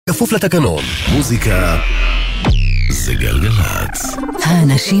בכפוף לתקנון. מוזיקה זה גלגלצ.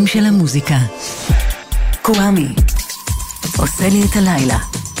 האנשים של המוזיקה. קוואמי עושה לי את הלילה.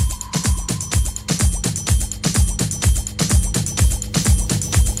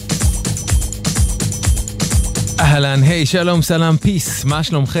 אהלן, היי, שלום, סלם, פיס, מה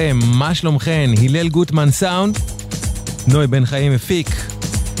שלומכם? מה שלומכן? הלל גוטמן סאונד, נוי בן חיים מפיק,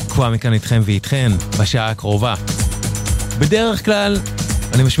 קוואמי כאן איתכם ואיתכן בשעה הקרובה. בדרך כלל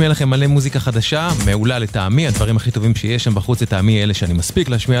אני משמיע לכם מלא מוזיקה חדשה, מעולה לטעמי, הדברים הכי טובים שיש שם בחוץ לטעמי אלה שאני מספיק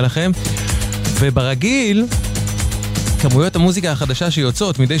להשמיע לכם, וברגיל כמויות המוזיקה החדשה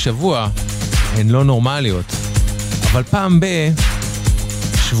שיוצאות מדי שבוע הן לא נורמליות, אבל פעם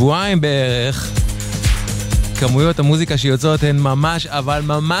בשבועיים בערך כמויות המוזיקה שיוצאות הן ממש, אבל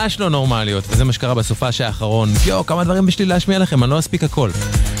ממש לא נורמליות, וזה מה שקרה בסופה שהאחרון. כמה דברים בשביל להשמיע לכם, אני לא אספיק הכל.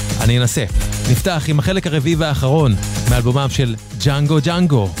 אני אנסה. נפתח עם החלק הרביעי והאחרון מאלבומם של ג'אנגו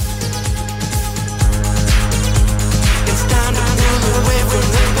ג'אנגו.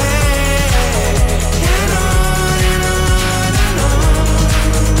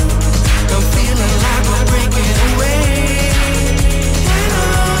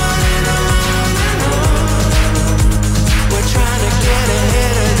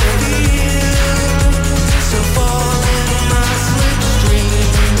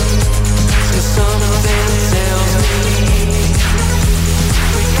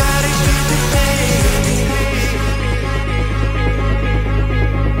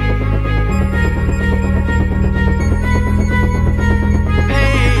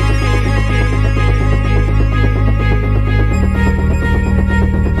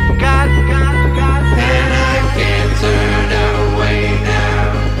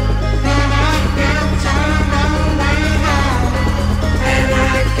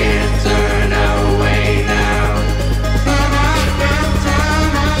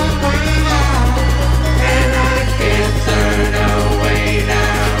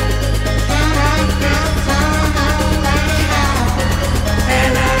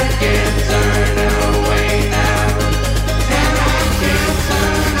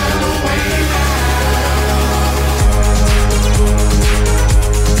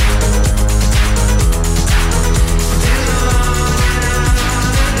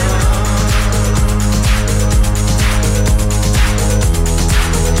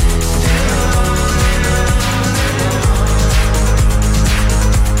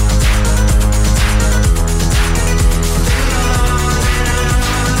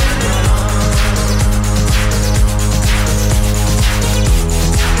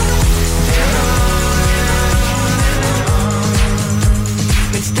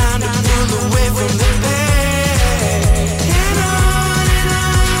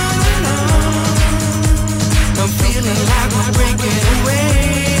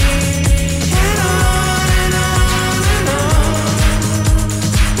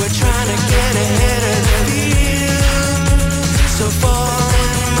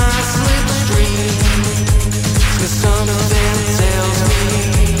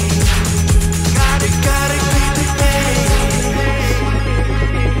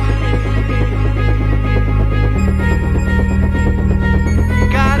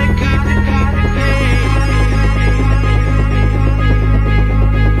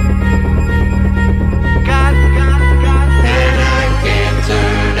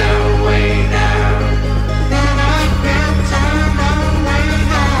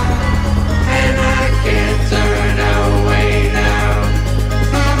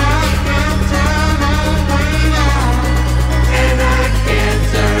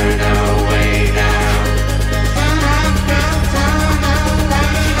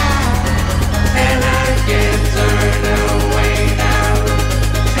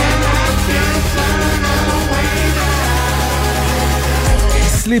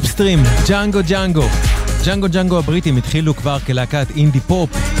 סליפסטרים, ג'אנגו ג'אנגו. ג'אנגו ג'אנגו הבריטים התחילו כבר כלהקת אינדי פופ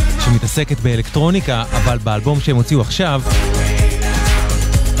שמתעסקת באלקטרוניקה, אבל באלבום שהם הוציאו עכשיו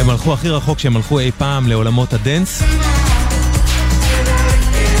הם הלכו הכי רחוק שהם הלכו אי פעם לעולמות הדנס,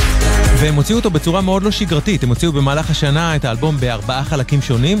 והם הוציאו אותו בצורה מאוד לא שגרתית. הם הוציאו במהלך השנה את האלבום ב4 חלקים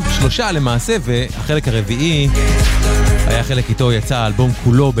שונים, 3 למעשה, והחלק הרביעי היה חלק איתו יצא האלבום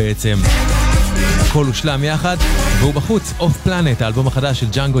כולו בעצם. הכל הושלם יחד, והוא בחוץ, אוף פלנט, האלבום החדש של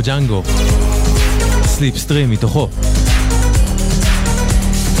ג'אנגו ג'אנגו, סליפסטרים מתוכו.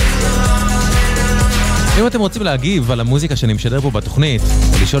 אם אתם רוצים להגיב על המוזיקה שאני משדר פה בתוכנית,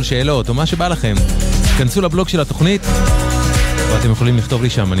 או לשאול שאלות, או מה שבא לכם, כנסו לבלוג של התוכנית, ואתם יכולים לכתוב לי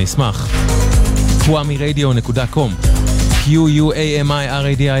שם, אני אשמח. quamiradio.com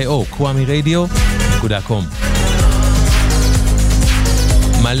quamiradio.com.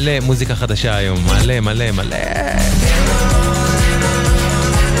 מלא מוזיקה חדשה היום, מלא מלא מלא.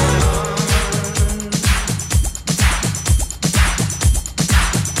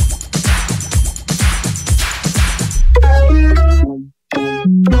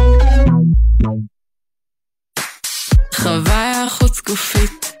 חוויה חוץ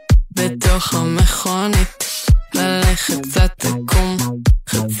גופית בתוך המכונית, ללכת קצת תקום,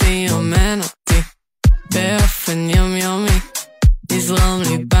 חצי יומן אותי באופן יומיומי, נזרום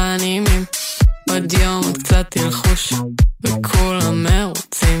לי בנימים, עוד יום עוד קצת תלחוש וכולם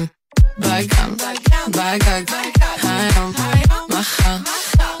מרוצים. בגן, בגג, היום, מחר,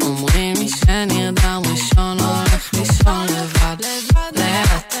 אומרים מי שנרדם ראשון הולך לישון לבד,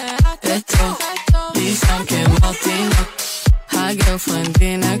 לאט, וטוב, לישון כמו תינוק, הגרפרנד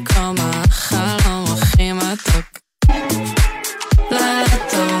הנה קומה, החלום הכי מתוק. לילה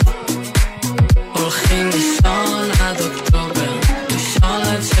טוב, הולכים לישון עד אוקטובר, לישון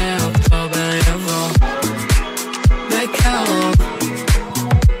עד שאוקטובר יבוא, בקרוב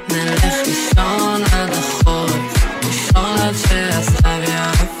נלך לישון עד החורף, לישון עד שהסתיו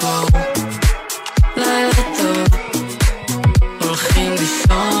יעבור. לילה טוב, הולכים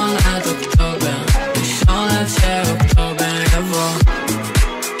לישון עד אוקטובר, לישון עד שאוקטובר יבוא,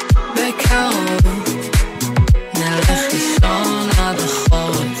 בקרוב נלך לישון עד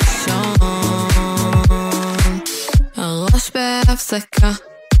החורף, לישון. הראש בהפסקה,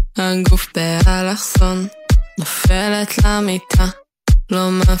 הגוף באלכסון, נופלת למיטה,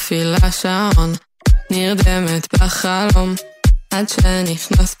 לא מפעילה שעון, נרדמת בחלום עד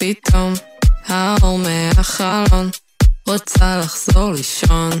שנכנס פתאום האור מהחלון, רוצה לחזור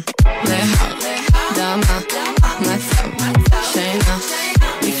לישון. להרדמה, מצב, שינה,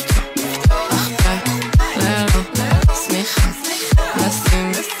 לפתוח, אחרי, ללא, סמיכה,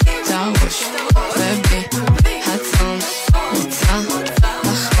 לשים את הראש ובי הצום, רוצה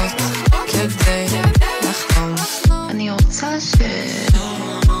לחלות כדי לחלום. אני רוצה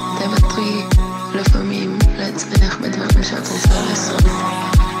שתוותרי לפעמים לעצמך בדברים שאת רוצה לעשות.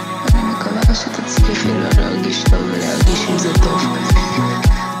 אני מקווה שתצליחי לא להרגיש טוב ולהרגיש עם זה טוב.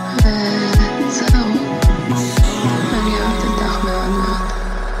 וזהו, אני אוהבת אותך מאוד מאוד.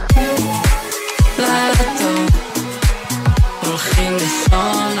 לילה טוב, הולכים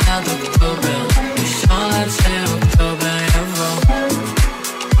לישון עד אוקטובר, לישון עד שאוקטובר יבוא,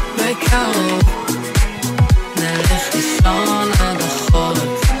 בקרוב נלך לישון עד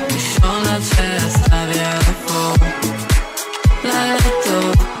החורף, לישון עד שהסתיו יעבור. לילה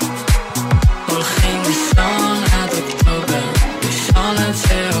טוב, הולכים לישון עד אוקטובר, לישון עד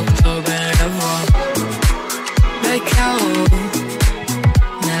שאוקטובר יבוא, בקרוב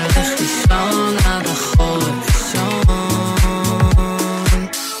נלך לישון עד החורף, לישון.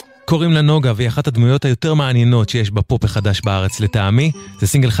 קוראים לה נוגה, והיא אחת הדמויות היותר מעניינות שיש בפופ החדש בארץ לטעמי. זה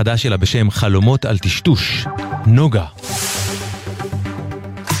סינגל חדש שלה בשם חלומות על טשטוש. נוגה.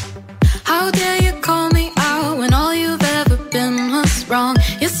 How dare you call me out when all you've ever been was wrong?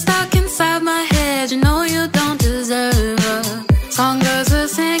 You're stuck inside my head, you know you don't deserve a song. Girls are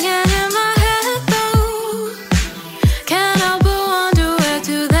singing in my head though. Can't help but wonder where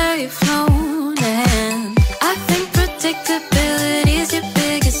do they flown. And I think predictability's your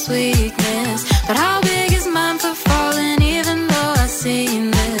biggest weakness, but how big is mine for falling even though I've seen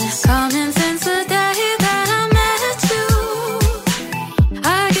this coming since the day that I met you?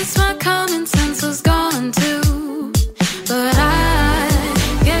 I guess my common sense was gone too, but I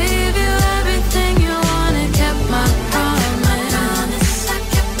gave you everything you wanted, kept my promise. I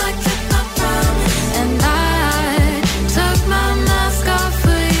kept my promise. And I took my mask off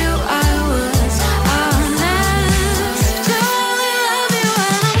for you, I was honest. To only love you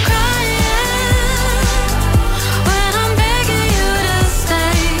when I'm crying, when I'm begging you to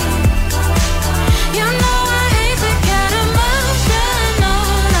stay. You know I hate to get emotional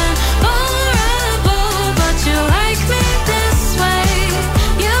and vulnerable, but you like me this way.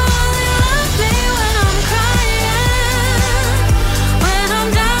 You only love me when I'm crying, when I'm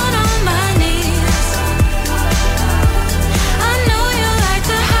down on my knees. I know you like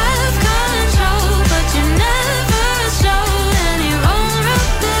to have control, but you never showed any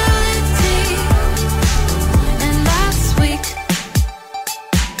vulnerability, and that's weak.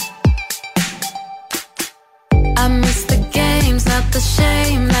 I miss the games, not the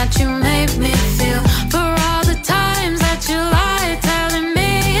shame that you made me feel, for all the times that you lied, telling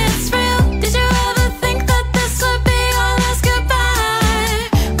me it's real. Did you ever think that this would be our last goodbye?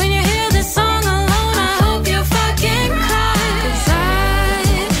 When you hear this song alone, I hope you fucking cry. 'Cause I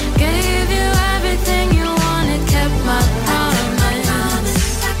gave you everything you wanted, kept my promise.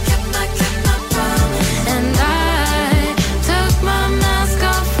 I kept my promise. And I took my mask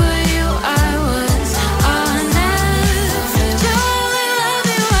off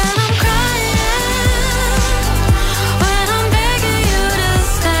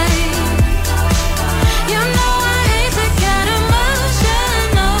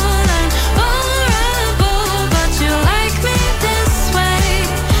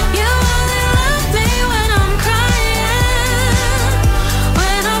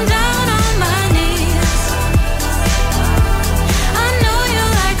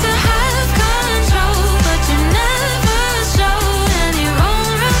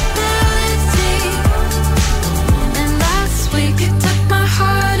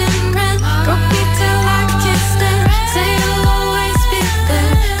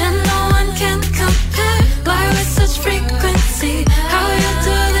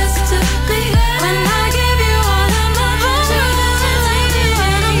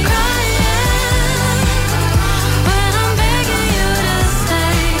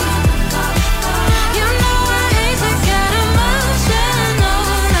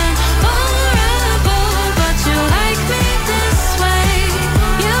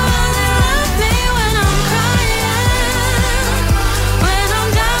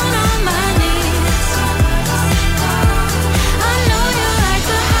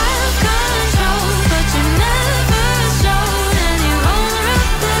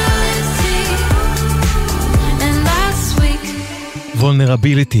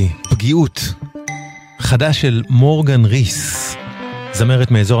vulnerability, פגיעות. חדש של מורגן ריס,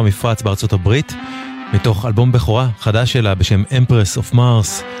 זמרת מאזור המפרץ בארצות הברית, מתוך אלבום בכורה חדש שלה בשם Empress of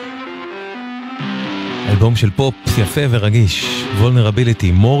Mars. אלבום של פופ יפה ורגיש,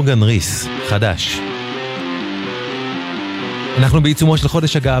 vulnerability, מורגן ריס, חדש. אנחנו בעיצומו של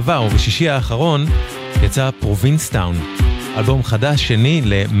חודש הגאווה, ובשישי האחרון יצא פרובינסטאון, אלבום חדש שני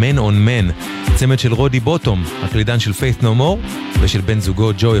ל-Man on Man, צמד של רודי בוטום, הקלידן של Faith No More, ושל בן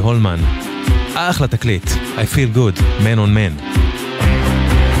זוגו ג'וי הולמן. אחלה תקליט, I feel good, Man on Man.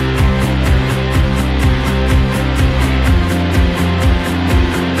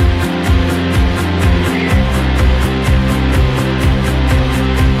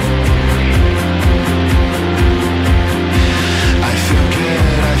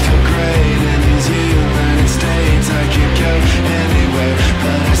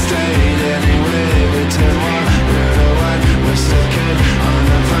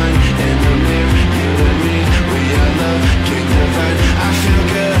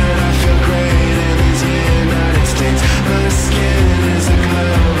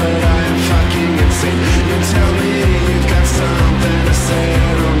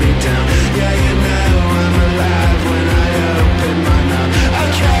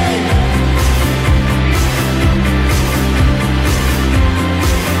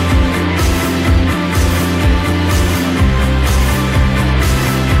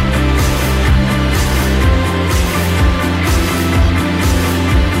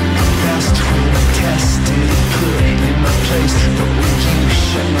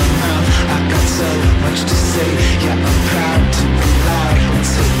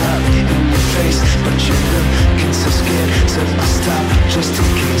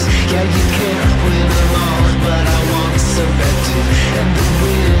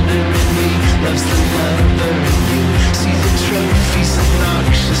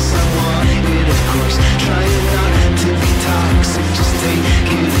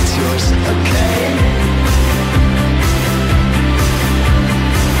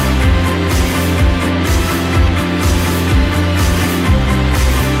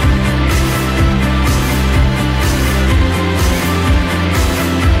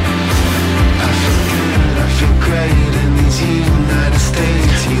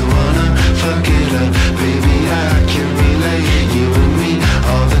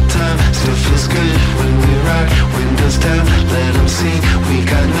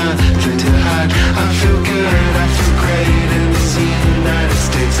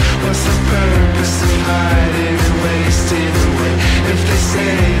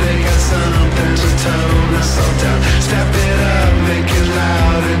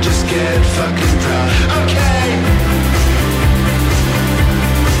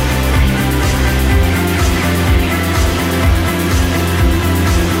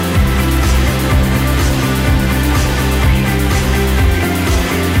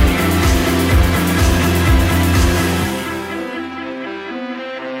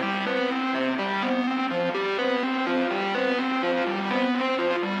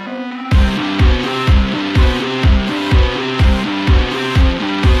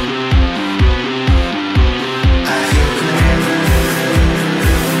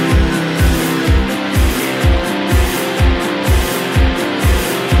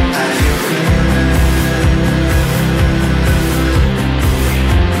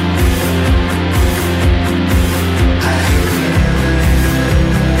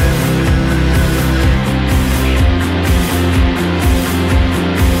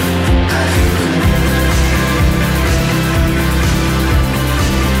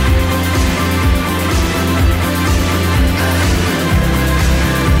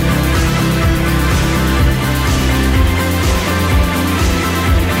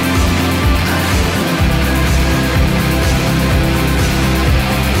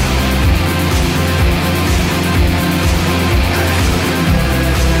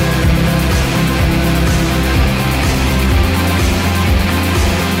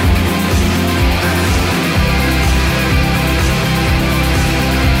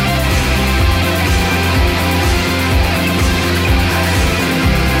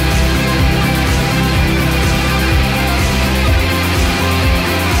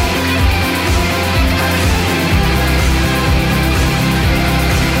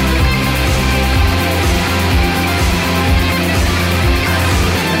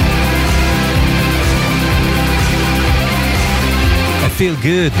 Feel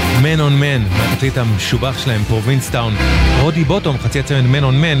Good, Man on Man, מהתקליט המשובח שלהם, פרובינסטאון. רודי בוטום, חצי הצמד Man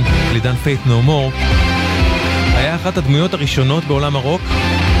on Man, קלידן Faith No More, היה אחת הדמויות הראשונות בעולם הרוק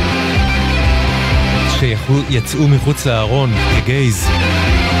שיצאו מחוץ לארון כגייז.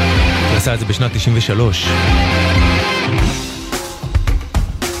 הוא עשה את זה בשנת 93.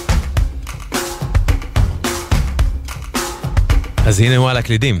 אז הנה הוא על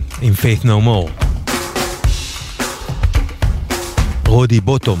הקלידים עם Faith No More. רודי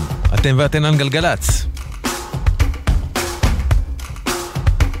בוטום, אתם ואתן על גלגלץ.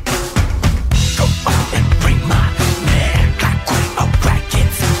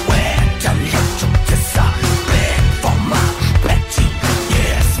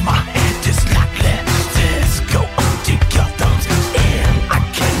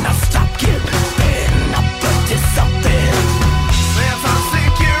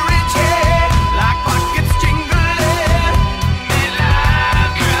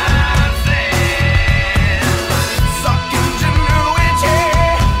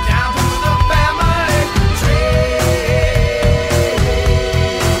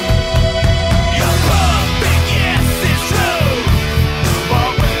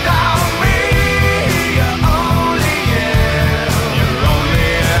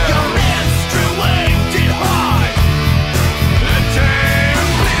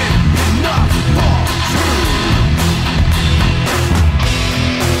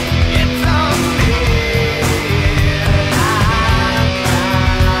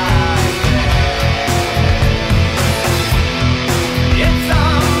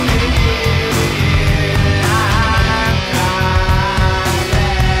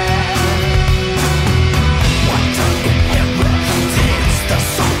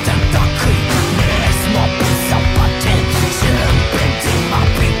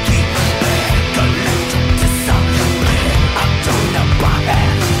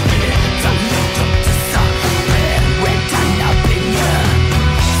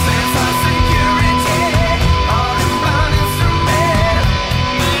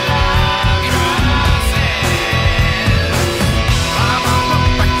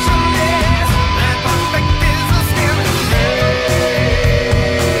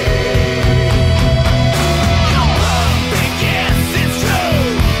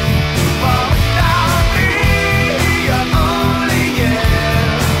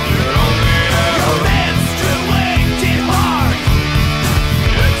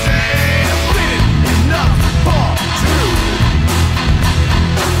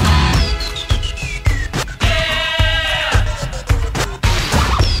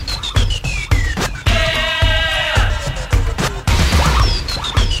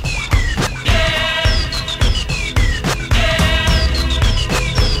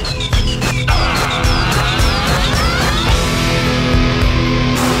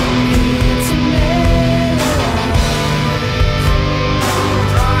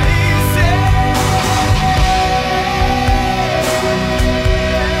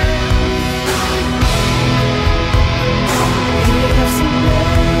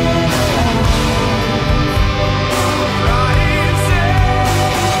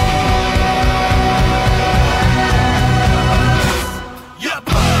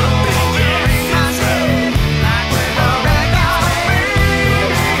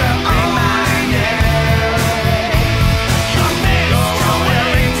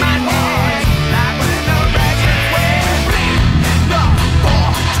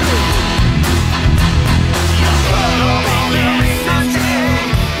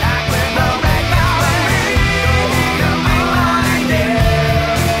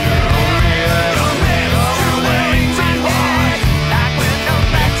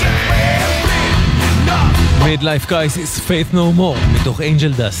 Midlife Crisis, Faith No More, מתוך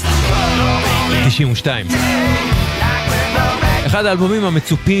Angel Dust, 92. אחד האלבומים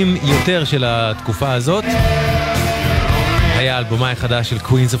המצופים יותר של התקופה הזאת היה אלבומה החדש של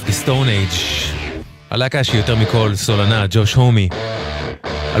Queens of the Stone Age, הלהקה שהיא יותר מכל סולנה, ג'וש הומי.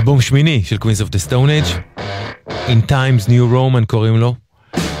 אלבום שמיני של Queens of the Stone Age, In Times New Roman קוראים לו,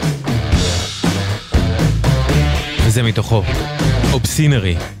 וזה מתוכו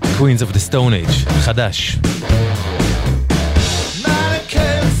Obscenery, Queens of the Stone Age, חדש.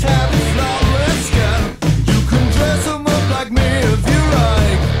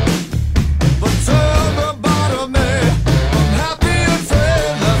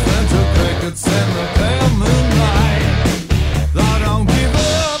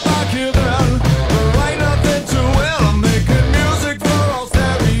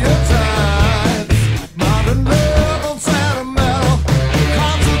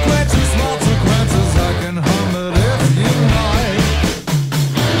 Can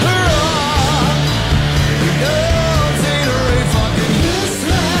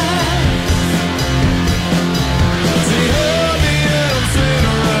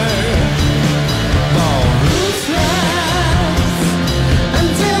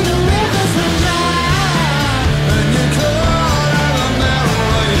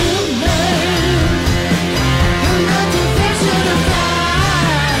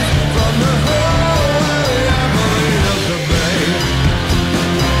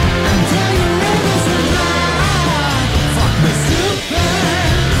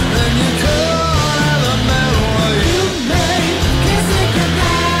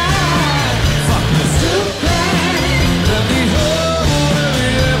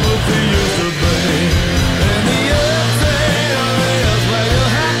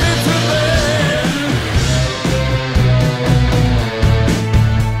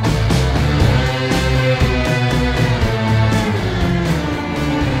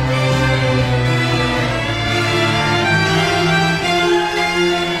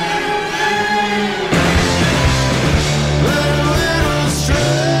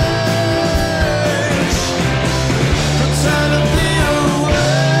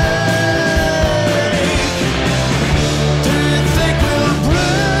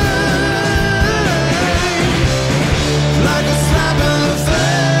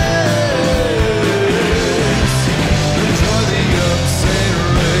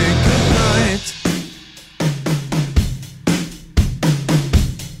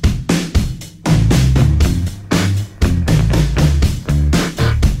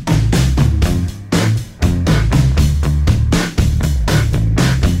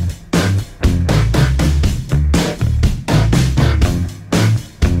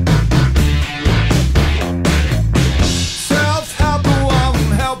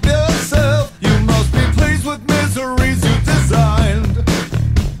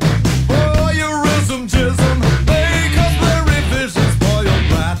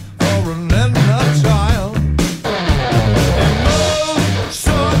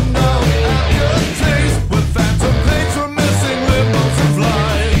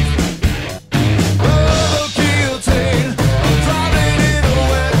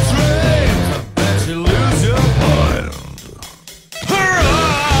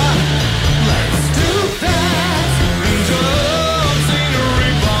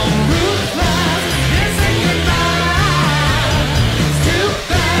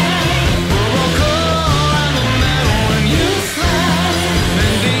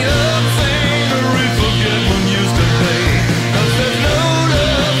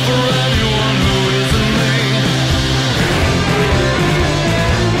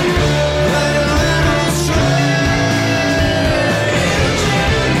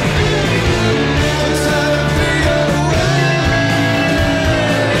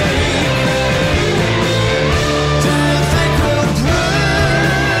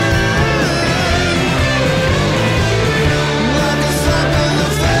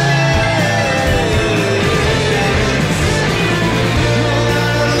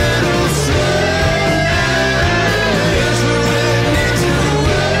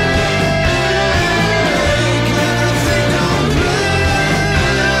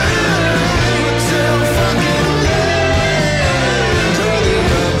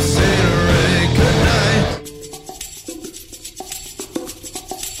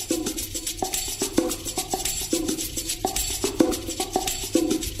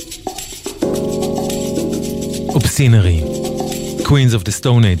Obscenery, Queens of the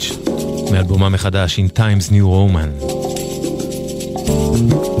Stone Age, מאלבומה מחדש In Times New Roman.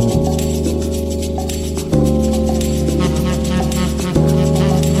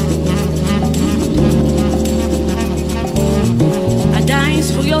 עדיין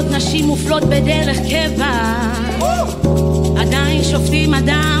זכויות נשים מופלות בדרך קבע, עדיין שופטים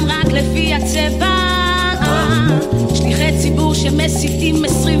אדם רק לפי הצבע, שליחי ציבור שמסיתים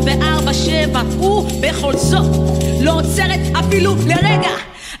 24/7 ובכל זאת לא עוצרת אפילו לרגע,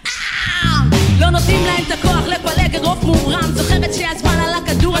 לא נותנים להם את הכוח לפלג את רוב מורם. זוכרת שהזמן על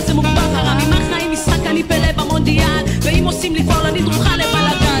הכדור הזה מוגבר חרם, אם החיים משחק אני פלא במונדיאל, ואם עושים לי כבר אני דרוכה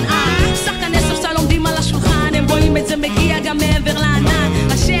לבלגן. שחקני ספסל עומדים על השולחן, הם רואים את זה מגיע גם מעבר לענן,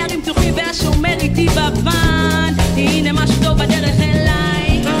 השערים פתוחים והשומר איתי בבן, הנה משהו טוב בדרך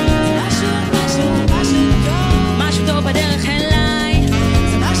אליי, משהו טוב בדרך אליי,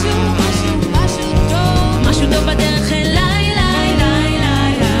 משהו טוב בדרך אליי,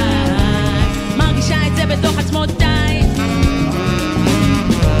 מרגישה את זה בתוך עצמותיי.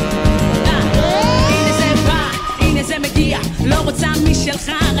 הנה זה בא, הנה זה מגיע, לא רוצה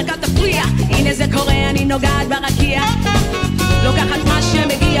משלך, רק אל תפריע. הנה זה קורה, אני נוגעת ברקיע, לוקחת מה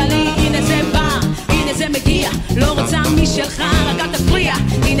שמגיע לי. הנה זה בא, הנה זה מגיע, לא רוצה משלך, רק אל תפריע.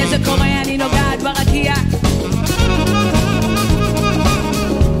 הנה זה קורה, אני נוגעת ברקיע.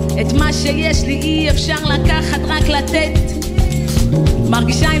 את מה שיש לי אי אפשר לקחת, רק לתת.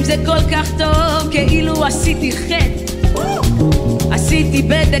 מרגישה עם זה כל כך טוב, כאילו עשיתי חטא. עשיתי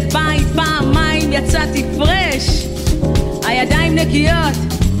בדק בית פעמיים, יצאתי פרש, הידיים נקיות,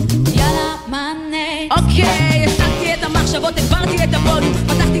 יאללה מנה. אוקיי, השתקתי את המחשבות, הגברתי את הבונום,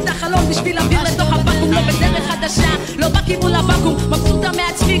 פתחתי את החלום בשביל להעביר לתוך הבקום. לא בדרך חדשה, לא בכיוון לבקום, מבסוטה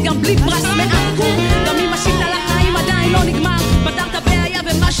מעצמי גם בלי פרס מעקום. גם אם השיט על החיים עדיין לא נגמר, פתרת בעיה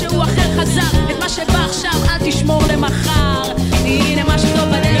ומשהו אחר חזר. את מה שבא עכשיו אל תשמור למחר. הנה משהו טוב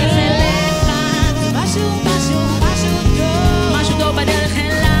בדרך אליך, משהו טוב, משהו טוב בדרך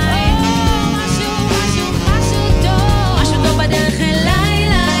אליי, משהו טוב בדרך אליי,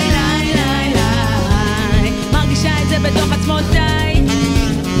 מרגישה את זה בתוך עצמותיי.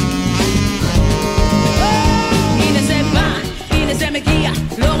 הנה זה בא, הנה זה מגיע,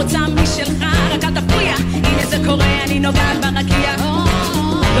 לא רוצה משלך, רק אל תפריע. הנה זה קורה, אני נוגעת ברקיע,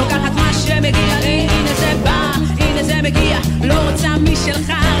 לוקחת מה שמגיע לי. הנה זה בא, הנה זה מגיע, לא רוצה משלך,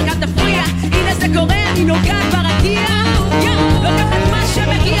 רק אל תפריע. הנה זה קורה, אני נוגעת ברקיע, לוקחת מה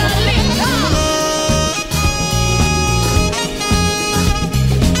שמגיע לי.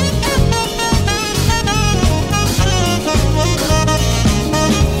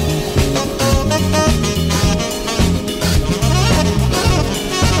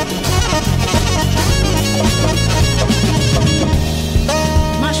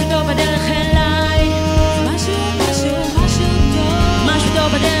 משהו טוב בדרך אליי, משהו טוב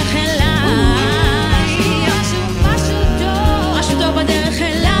בדרך אליי, משהו טוב בדרך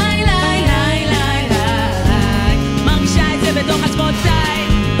אליי, מרגישה את זה בתוך עצמותיי.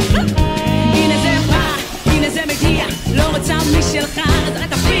 הנה זה בא, הנה זה מגיע, לא רוצה משלך, רק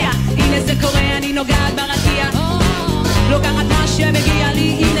תפריע. הנה זה קורה, אני נוגעת ברקיע, לוקחת מה שמגיע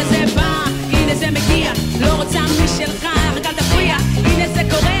לי. הנה זה בא, הנה זה מגיע, לא רוצה משלך, רק אל תפריע. הנה זה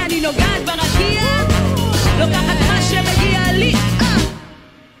קורה, אני נוגעת ברקיע, לוקחת מה שמגיע לי.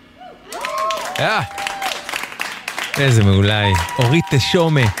 איזה מעולי, אורית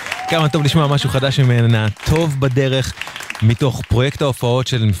טשומה. כמה טוב לשמוע משהו חדש ממנה, טוב בדרך, מתוך פרויקט ההופעות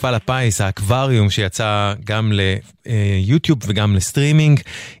של מפעל הפיס, האקווריום, שיצא גם ליוטיוב וגם לסטרימינג.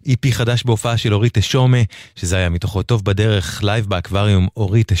 איפי חדש בהופעה של אורית טשומה, שזה היה מתוכו טוב בדרך, לייב באקווריום,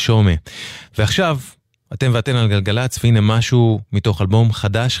 אורית טשומה. ועכשיו, אתם ואתן על גלגלצ, והנה משהו מתוך אלבום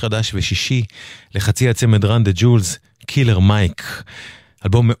חדש ושישי לחצי הצמד רן דה ג'ולס, קילר מייק.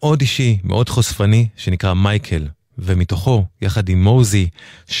 אלבום מאוד אישי, מאוד חושפני, שנקרא מייקל, ומתוכו, יחד עם מוזי,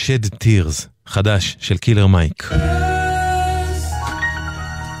 שד טירס, חדש של קילר מייק.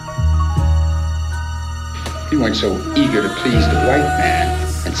 You weren't so eager to please the white man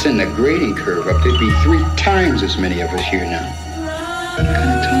and send the grading curve up, there'd be 3 times as many of us here now. What kind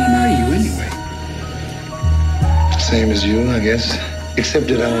of Tom are you anyway? Same as you, I guess. Except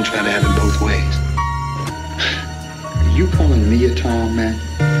that I don't try to have it both ways. Are you calling me a Tom, man?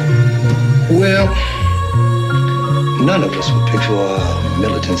 Well, none of us would pick for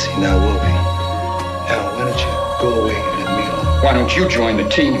militancy now, will we? Now, why don't you go away and leave me alone? Why don't you join the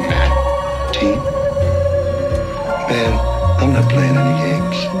team, man? Team? Man, I'm not playing any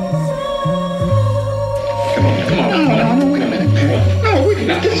games. Come on. No, wait a minute, man. No, wait a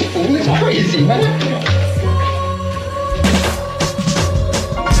minute. This fool is crazy, man.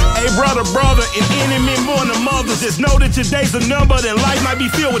 Hey, brother, a brother and enemy more than mothers. Just know that your days are numbered and life might be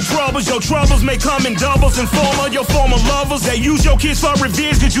filled with troubles. Your troubles may come in doubles and your former lovers. They use your kids for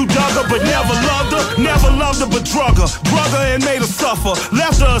revenge cause you dug her but never loved her. Never loved her but drug her. Drug her and made her suffer.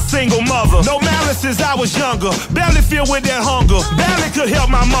 Left her a single mother. No malice since I was younger. Barely filled with that hunger. Barely could help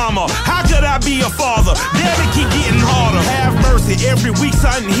my mama. How could I be a father? Damn it, keep getting harder. Have mercy. Every week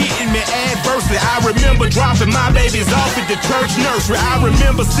something hitting me adversely. I remember dropping my babies off at the church nursery. I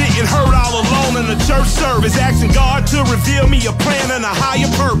remember sitting hurt all alone in the church service, asking God to reveal me a plan and a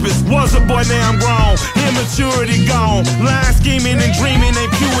higher purpose. Was a boy, now I'm grown. Immaturity gone. Lying, scheming and dreaming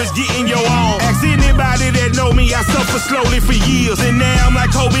ain't pure as getting your own. Ask anybody that know me, I suffer slowly for years. And now I'm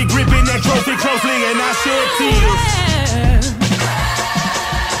like Kobe gripping that trophy closely and I shed tears.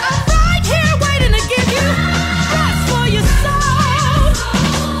 I'm right here waiting to give you rest for your soul.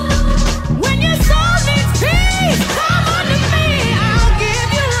 When your soul needs peace, come unto me, I'll give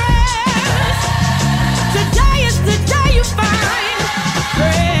you rest. Today is the day you find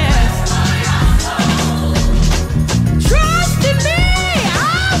rest. Trust in me,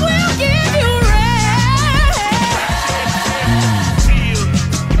 I will give you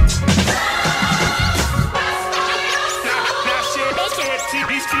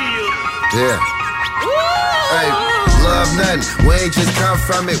Yeah. Hey, love nothing. We ain't just come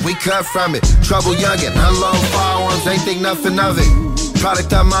from it, we cut from it. Trouble youngin', unload firearms, ain't think nothing of it.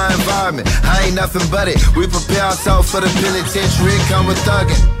 Product of my environment, I ain't nothing but it. We prepare ourselves for the penitentiary, come with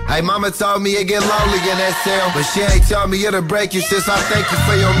thuggin'. Hey, mama told me it get lonely in that cell, but she ain't tell me it'll break you, sis. I thank you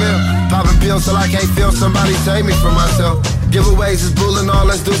for your meal. Popping pills till I can't feel somebody save me from myself. Giveaways is bullying all,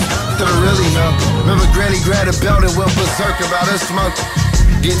 let's do to really help. Remember Granny grabbed a belt and went berserk about her smoke.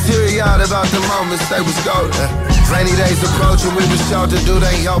 Get teary-eyed about the moments they was golden. Rainy days approaching, we was sheltered, dude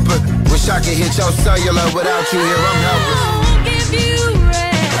ain't helping. Wish I could hit your cellular without you here, I'm helpless. I'll give you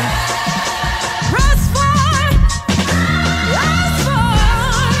rest. Rest for.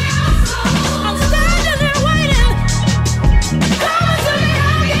 I'm standing there waiting. Come to me,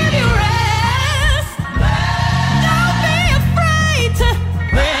 I'll give you rest. Don't be afraid to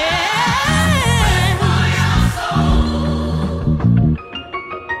rest.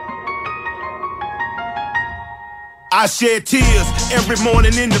 I shed tears every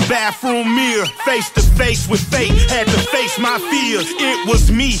morning in the bathroom mirror, face to face with fate, had to face my fears. It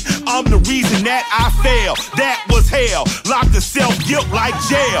was me, I'm the reason that I failed. That was hell, locked in self-guilt like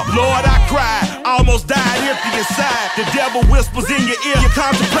jail. Lord, I cried, almost died empty inside. The devil whispers in your ear, you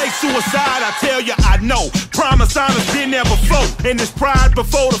contemplate suicide. I tell you, I know, promise honest been there before. And this pride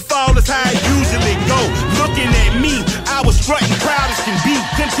before the fall is how it usually go. Looking at me, I was strutting proud as can be.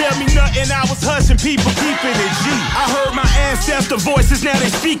 Couldn't tell me nothing, I was hushing people, keeping it G. I heard my ancestor voices, now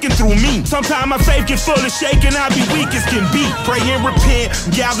they speaking through me. Sometimes my faith get full of shaking, I be weak as can be. Pray and repent,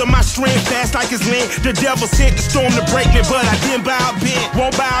 gather my strength fast like it's land. The devil sent the storm to break me, but I didn't bow a bend.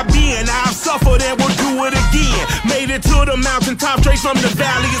 Won't bow a bend, I've suffered and will do it again. Made it to the mountaintop, straight from the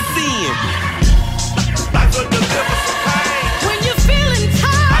valley of sin. I could deliver some pain. When you're feeling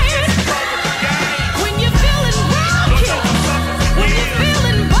tired, when you're feeling broken, when you're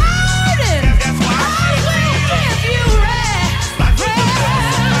feeling burdened, I will give you rest.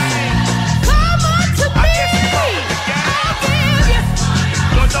 Come on to me, I'll give you.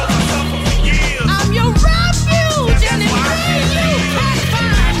 I'm your refuge, and in me you can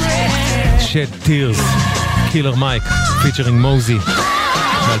find rest. Shed Tears, קילר מייק, פיצ'רינג מוזי,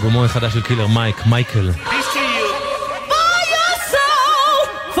 באלבומו החדש של קילר מייק, מייקל.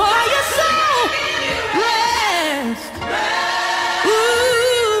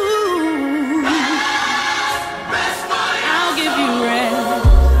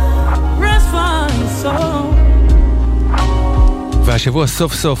 והשבוע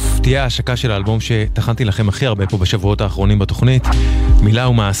סוף סוף תהיה ההשקה של האלבום שתכנתי לכם הכי הרבה פה בשבועות האחרונים בתוכנית, מילה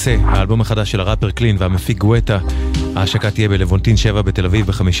ומעשה, האלבום החדש של הראפר קלין והמפיק גואטה. ההשקה תהיה בלוונטין 7 בתל אביב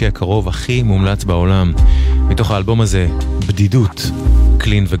בחמישי הקרוב, הכי מומלץ בעולם. מתוך האלבום הזה, בדידות,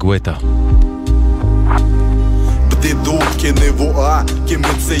 קלין וגואטה. בדידות כנבואה,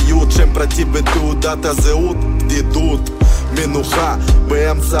 כמציאות שם פרטי בתעודת הזהות, בדידות מנוחה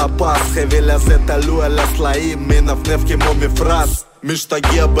באמצע הפס, חבל הזה תלוי על הסלעים, מנפנף כמו מפרס.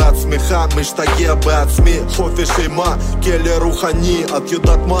 משתגע בעצמך, משתגע בעצמי, חופש אימה, כלא רוחני. את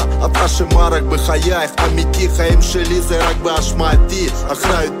יודעת מה? את אשמה רק בחייך, אמיתי, חיים שלי זה רק באשמתי,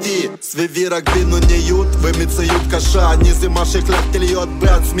 אחריותי, סביבי רק בינוניות ומציאות קשה. אני זה מה שהחלטתי להיות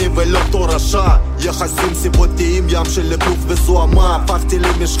בעצמי ולא תורשה. יחסים סיבותיים, ים של לכלוך וזוהמה, הפכתי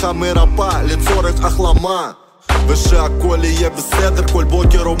למשחה מרפא לצורך החלמה. ושהכל יהיה בסדר. כל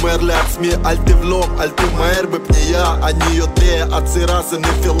בוקר אומר לעצמי אל תבלום, אל תמהר בפנייה. אני יודע, עצירה זה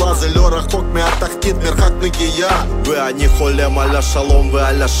נפילה, זה לא רחוק מהתחתית, מרחק נגיעה. ואני חולם על השלום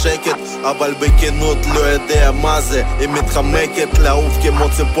ועל השקט, אבל בכנות לא יודע מה זה. היא מתחמקת לעוף כמו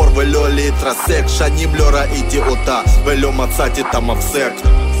ציפור ולא להתרסק. שנים לא ראיתי אותה ולא מצאתי את המפסק.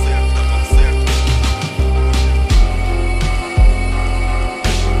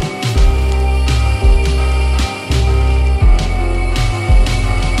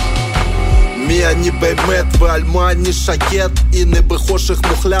 מי אני באמת ועל מה אני שקט? הנה בחושך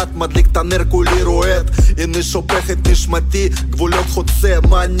מוחלט מדליק את הנר כולי רועד. הנה שופך את נשמתי גבולות חוצה.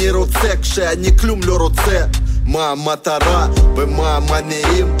 מה אני רוצה כשאני כלום לא רוצה? מה המטרה ומה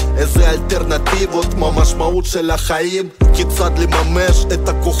המניעים? איזה אלטרנטיבות? מה המשמעות של החיים? כיצד לממש את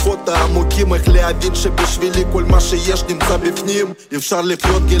הכוחות העמוקים? איך להבין שבשבילי כל מה שיש נמצא בפנים? אפשר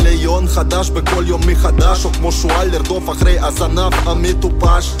לחיות גיליון חדש בכל יום מחדש, או כמו שואל לרדוף אחרי הזנב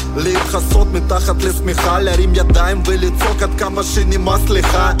המטופש, להתחסות מתחת לשמיכה, להרים ידיים ולצעוק עד כמה שנמאס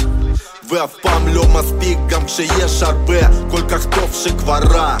לך. ואף פעם לא מספיק גם כשיש הרבה, כל כך טוב שכבר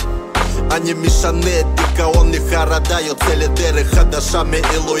רע. אני משנה את דיכאון לחרדה, יוצא לדרך חדשה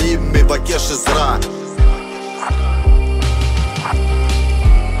מאלוהים, מבקש עזרה.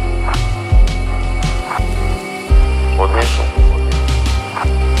 עוד מישהו?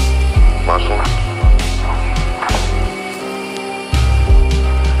 משהו?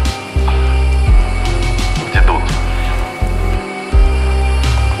 בדידות.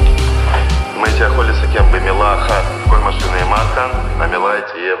 אם הייתי יכול לסכם במילה אחת כל מה שנאמר כאן, המילה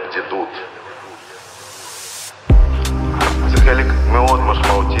תהיה בדידות. זה חלק מאוד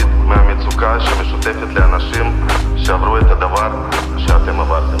משמעותי מהמצוקה שמשותפת לאנשים שעברו את הדבר שאתם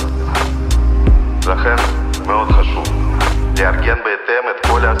עברתם. לכן מאוד חשוב לארגן בהתאם את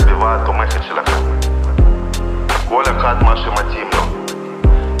כל הסביבה התומכת שלכם. כל אחד מה שמתאים לו.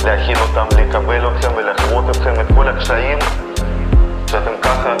 להכין אותם, לקבל אתכם ולחוות אתכם את כל הקשיים שאתם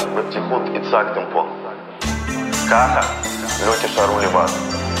ככה בפתיחות הצגתם פה. ככה לא תישארו לבד.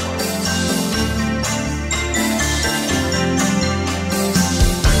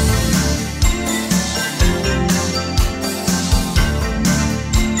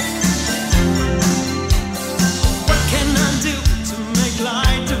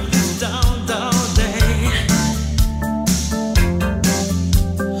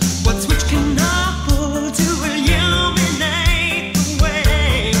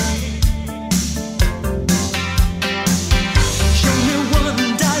 Show me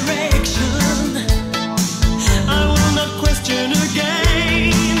one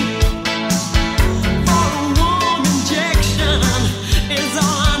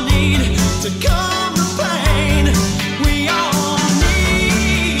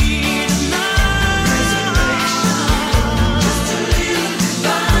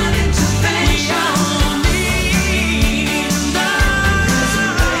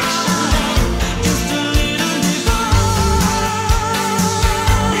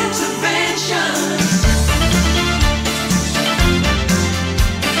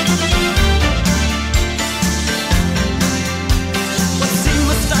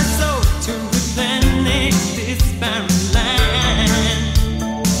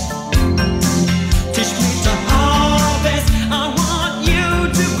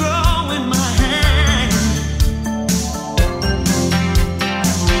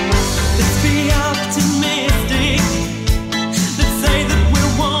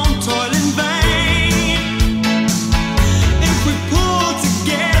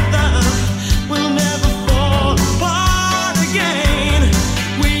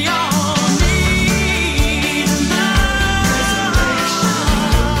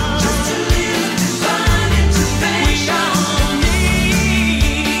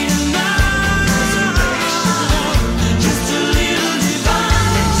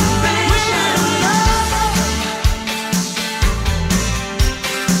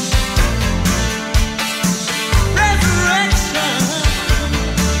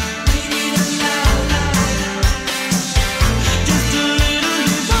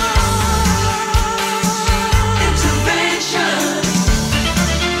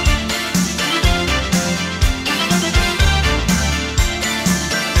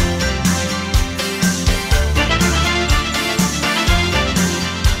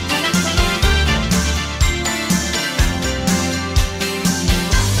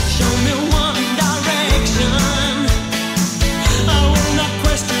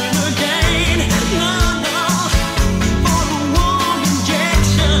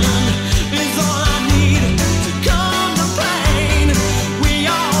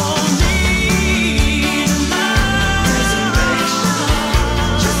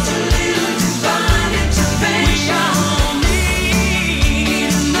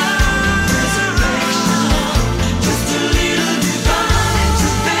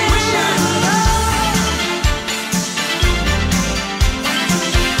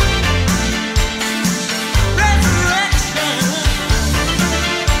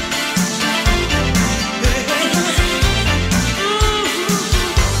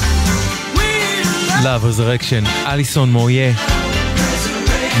Love Resurrection, אליסון מויה,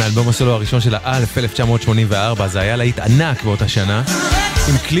 מאלבום הסולו הראשון שלה, 1984, זה היה להיט ענק באותה שנה,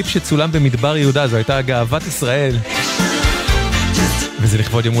 עם קליפ שצולם במדבר יהודה, זו הייתה גאוות ישראל. וזה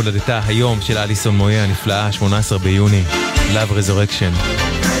לכבוד יום הולדתה היום של אליסון מויה הנפלאה, 18 ביוני, Love Resurrection.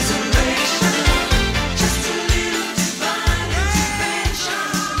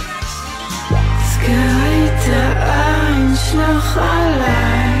 סגרי את העין שלך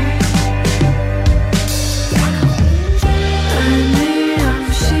עליי, אני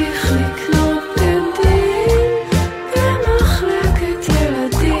אמשיך לקנות בגדים במחלקת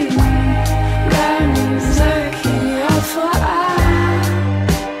ילדים, גם אם זה כי הפרעה,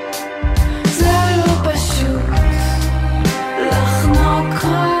 זה לא פשוט לחנוק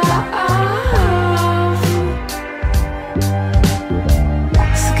רעב.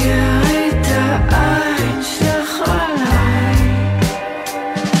 סגרי את העין שלך עליי,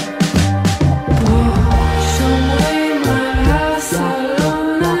 פה שומרים על הסלון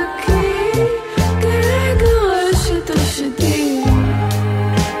נקי כדי לגרש את השדים,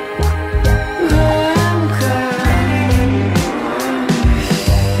 והם כאן.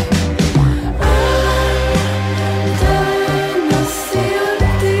 תנסי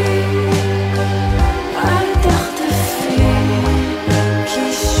אותי, אל תחטפי,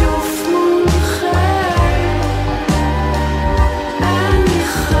 כישוף מולכם, אני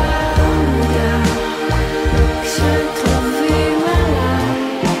חמודה כשטובים עליי,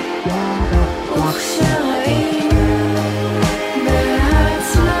 וכשרעים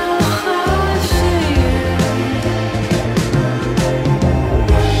בהצלחה שיהיה.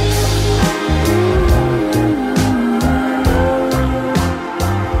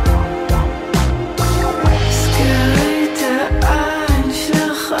 סגרי את העין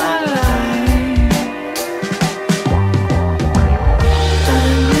שלך עליי,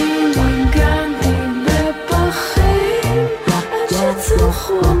 אני ניגנתי בפחים עד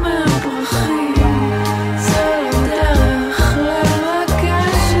שצמחו מהפרחים, זו דרך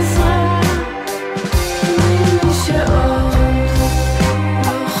לבקש עזרה ממי שעוד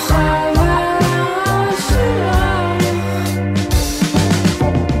בוכה בהערה שלך.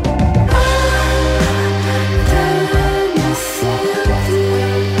 תנסי אותי,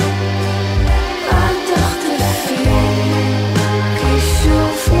 אל תחטפי,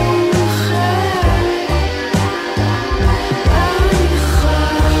 כישוף מולכם, אני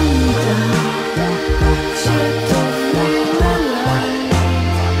חמודה כשטובים עליי,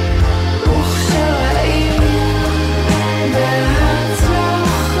 וכשרעים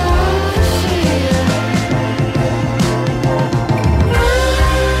בהצלחה שיהיה.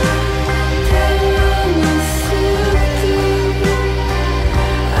 תנסי אותי,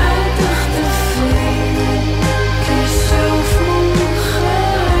 אל תחטפי, כישוף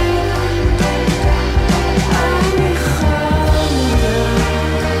מולכם, אני חמודה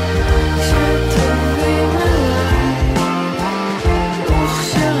כשטובים עליי,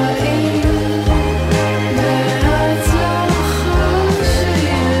 וכשרעים בהצלחה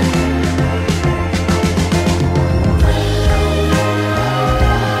שיהיה.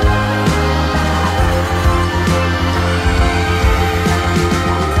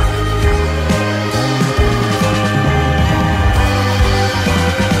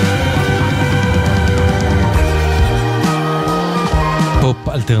 פופ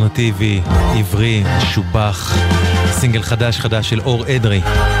אלטרנטיבי, עברי, שובח, סינגל חדש של אור אדרי,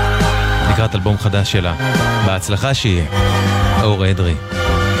 לקראת אלבום חדש שלה, בהצלחה שיהיה, אור אדרי.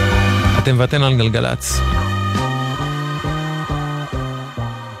 אתם ואתן על גלגלץ.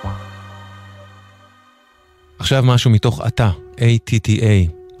 עכשיו משהו מתוך עתה,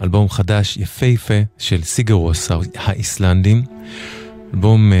 ATTA, אלבום חדש יפהפה של סיגר רוס האיסלנדים,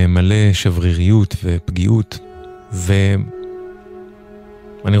 אלבום מלא שבריריות ופגיעות, ואני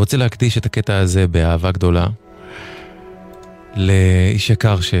רוצה להקדיש את הקטע הזה באהבה גדולה לאיש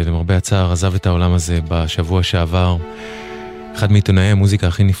יקר שלמרבה הצער עזב את העולם הזה בשבוע שעבר, אחד מעיתונאי המוזיקה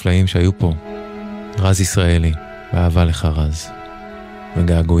הכי נפלאים שהיו פה, רז ישראלי, באהבה לך רז,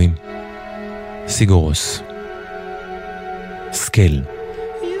 וגעגועים. סיגור רוס, סקל.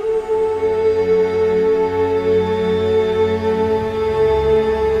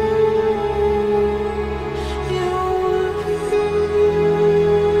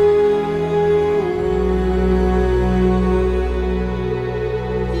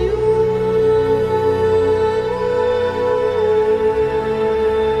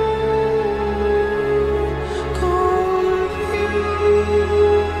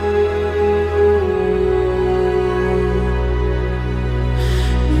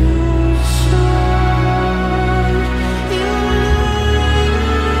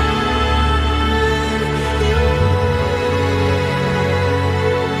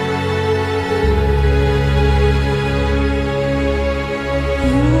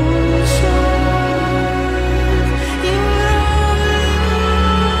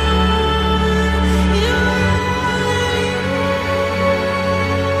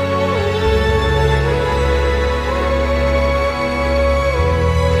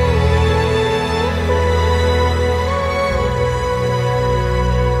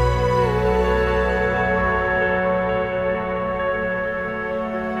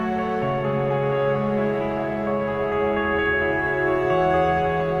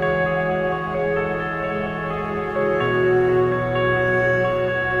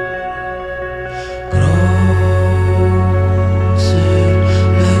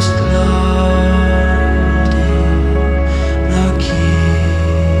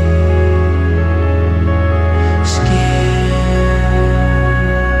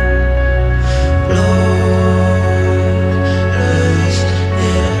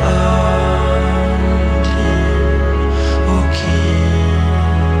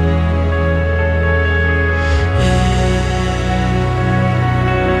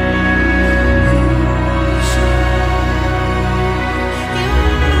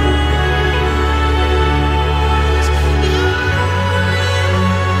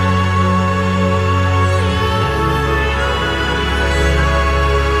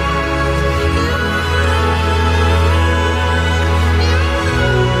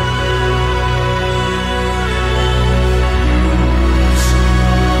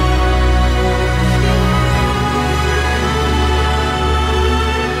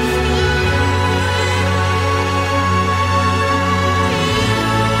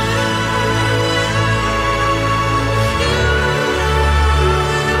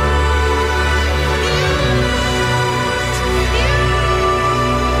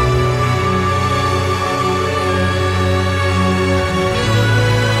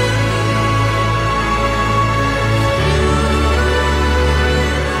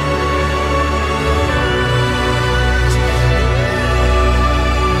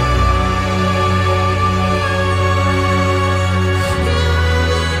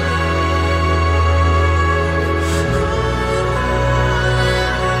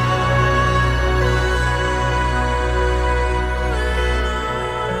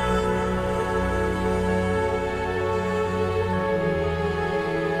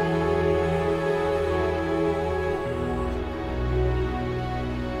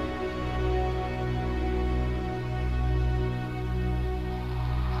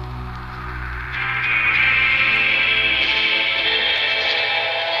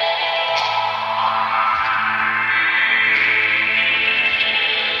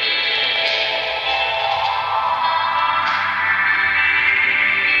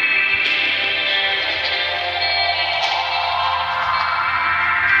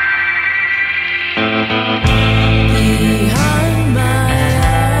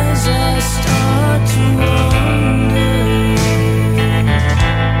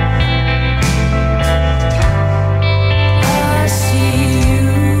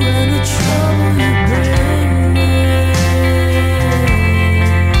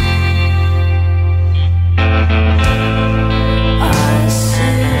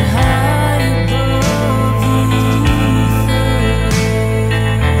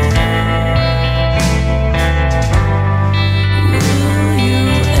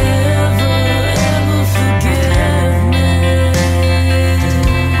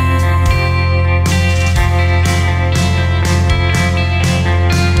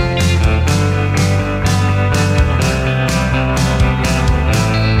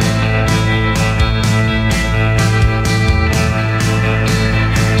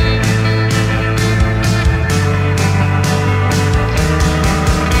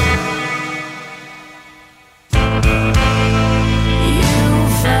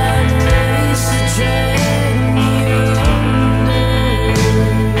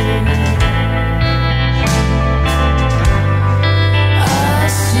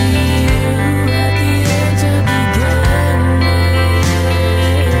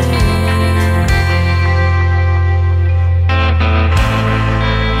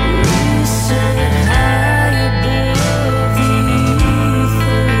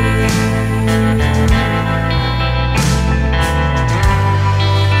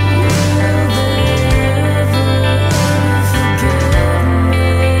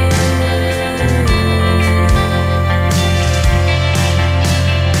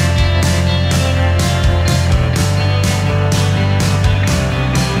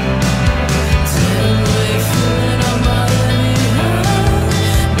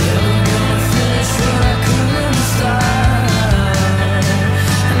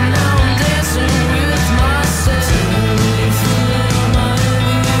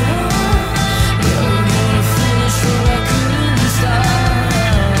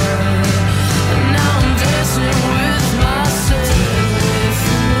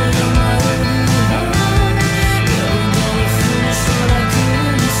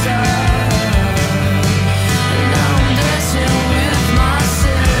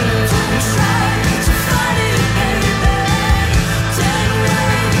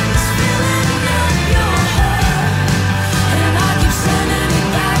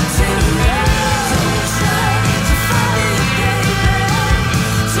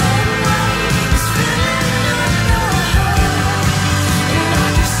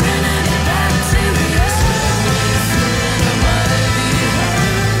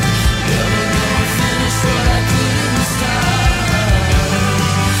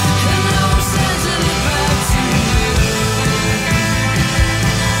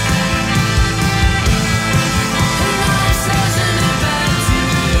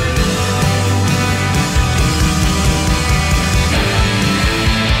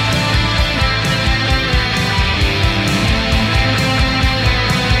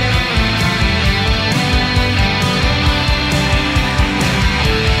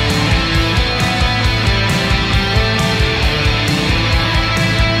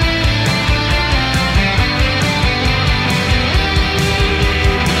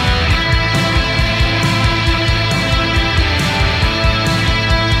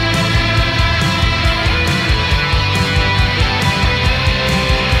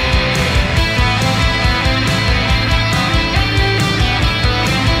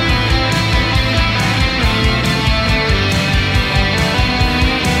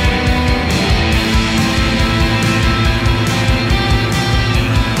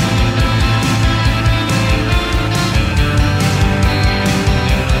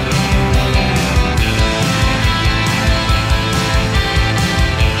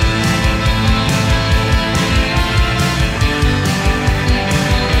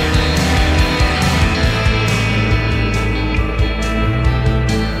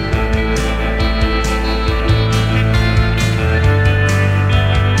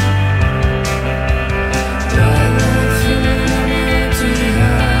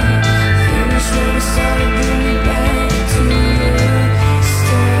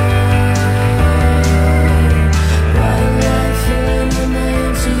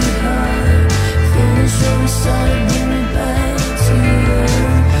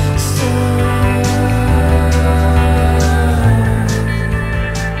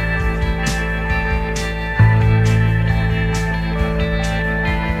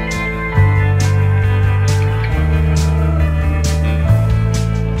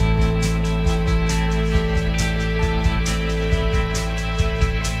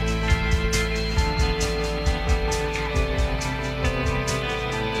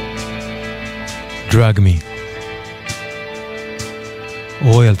 Drag Me.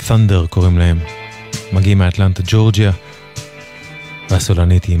 רויאל ת'נדר קוראים להם. מגיעים מאטלנטה ג'ורג'יה.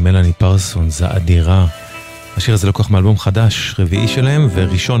 והסולנית היא מלאני פרסונס האדירה. השיר הזה לקוח מאלבום חדש, רביעי שלהם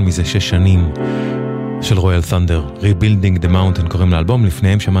וראשון מזה 6 שנים של רויאל ת'נדר. Rebuilding the Mountain קוראים לאלבום.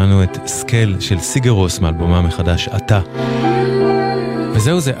 לפניהם שמענו את סקל של סיגר רוס מאלבומה מחדש עתה.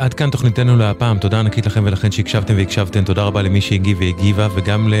 וזהו זה, עד כאן תוכניתנו להפעם. תודה ענקית לכם ולכן שהקשבתם והקשבתם. תודה רבה למי שהגיב והגיבה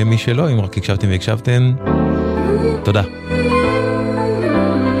וגם למי שלא, אם רק הקשבתם והקשבתם. תודה.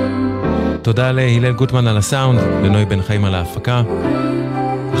 תודה להילל גוטמן על הסאונד, לנוי בן חיים על ההפקה.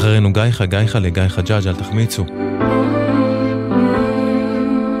 אחרינו גייחה לגייחה ג'אג', אל תחמיצו.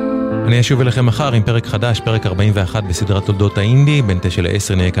 אני אשוב אליכם מחר עם פרק חדש, פרק 41 בסדרת תולדות האינדי. בין 9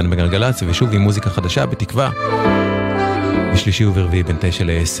 ל-10 נהיה כאן בגלגלצ, ושוב עם מוזיקה חדשה בתקווה. בשלישי וברביעי בין 9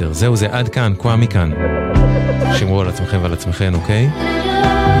 ל-10. זהו זה, עד כאן, קוואמי כאן. שמרו על עצמכם ועל עצמכם, אוקיי?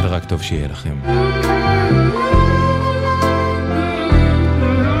 ורק טוב שיהיה לכם.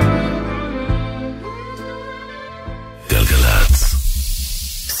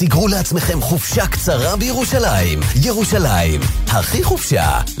 סגרו לעצמכם חופשה קצרה בירושלים. ירושלים, הכי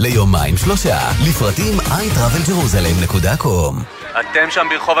חופשה, ליומיים 3. לפרטים iTravelJerusalem.com. אתם שם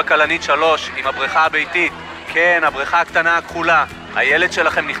ברחוב הכלנית 3 עם הבריכה הביתית. כן, הבריכה הקטנה הכחולה. הילד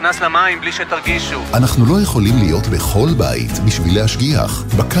שלכם נכנס למים בלי שתרגישו. אנחנו לא יכולים להיות בכל בית בשביל להשגיח.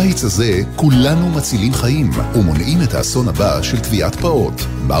 בקיץ הזה כולנו מצילים חיים ומונעים את האסון הבא של טביעת פעוט.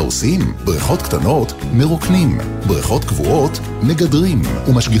 מה עושים? בריכות קטנות מרוקנים, בריכות קבועות מגדרים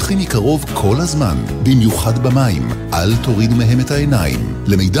ומשגיחים מקרוב כל הזמן, במיוחד במים. אל תורידו מהם את העיניים.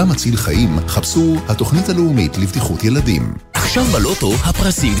 למידע מציל חיים חפשו התוכנית הלאומית לבטיחות ילדים. עכשיו בלוטו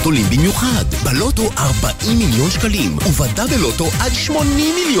הפרסים גדולים במיוחד. בלוטו 40 מיליון שקלים, ובדאבל לוטו עד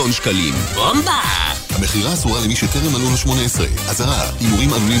 80 מיליון שקלים. בומבה! המחירה אסורה למי שטרם מלאו לו 18. אזהרה,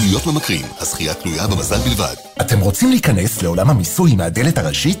 הימורים עלולים להיות ממכרים. הזכייה תלויה במזל בלבד. אתם רוצים להיכנס לעולם המיסוי מהדלת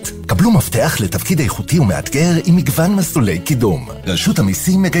הראשית? קבלו מפתח לתפקיד איכותי ומאתגר עם מגוון מסלולי קידום. רשות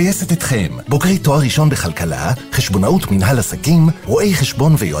המיסים מגייסת אתכם. בוגרי תואר ראשון בכלכלה, חשבונאות מנהל עסקים, רואי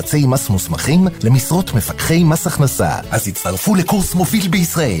חשבון ויועצי מס מוסמכים למשרות מפקחי מס הכנסה. אז הצטרפו לקורס מוביל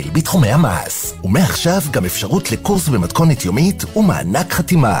בישראל בתחומי המס. ומעכשיו גם אפשרות לקורס במתכונת יומית ומענק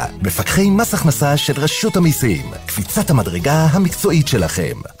חתימה. מפקחי מס הכנסה של רשות המיסים. קפיצת המדרגה המקצועית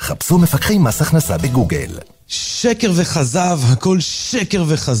שלכם. חפשו מפקחי מס הכנסה בגוגל. שקר וחזב, הכל שקר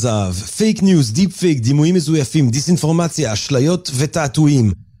וחזב. פייק ניוז, דיפ פייק, דימויים מזויפים, דיסאינפורמציה, אשליות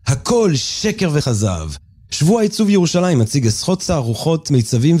ותעתועים. הכל שקר וחזב. שבוע עיצוב ירושלים מציג עשרות תערוכות,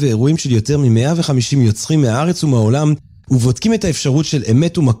 מיצבים ואירועים של יותר מ-150 יוצרים מהארץ ומהעולם, ובודקים את האפשרות של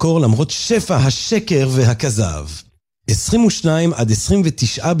אמת ומקור למרות שפע השקר והכזב. 22 עד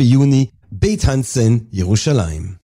 29 ביוני, בית הנסן, ירושלים.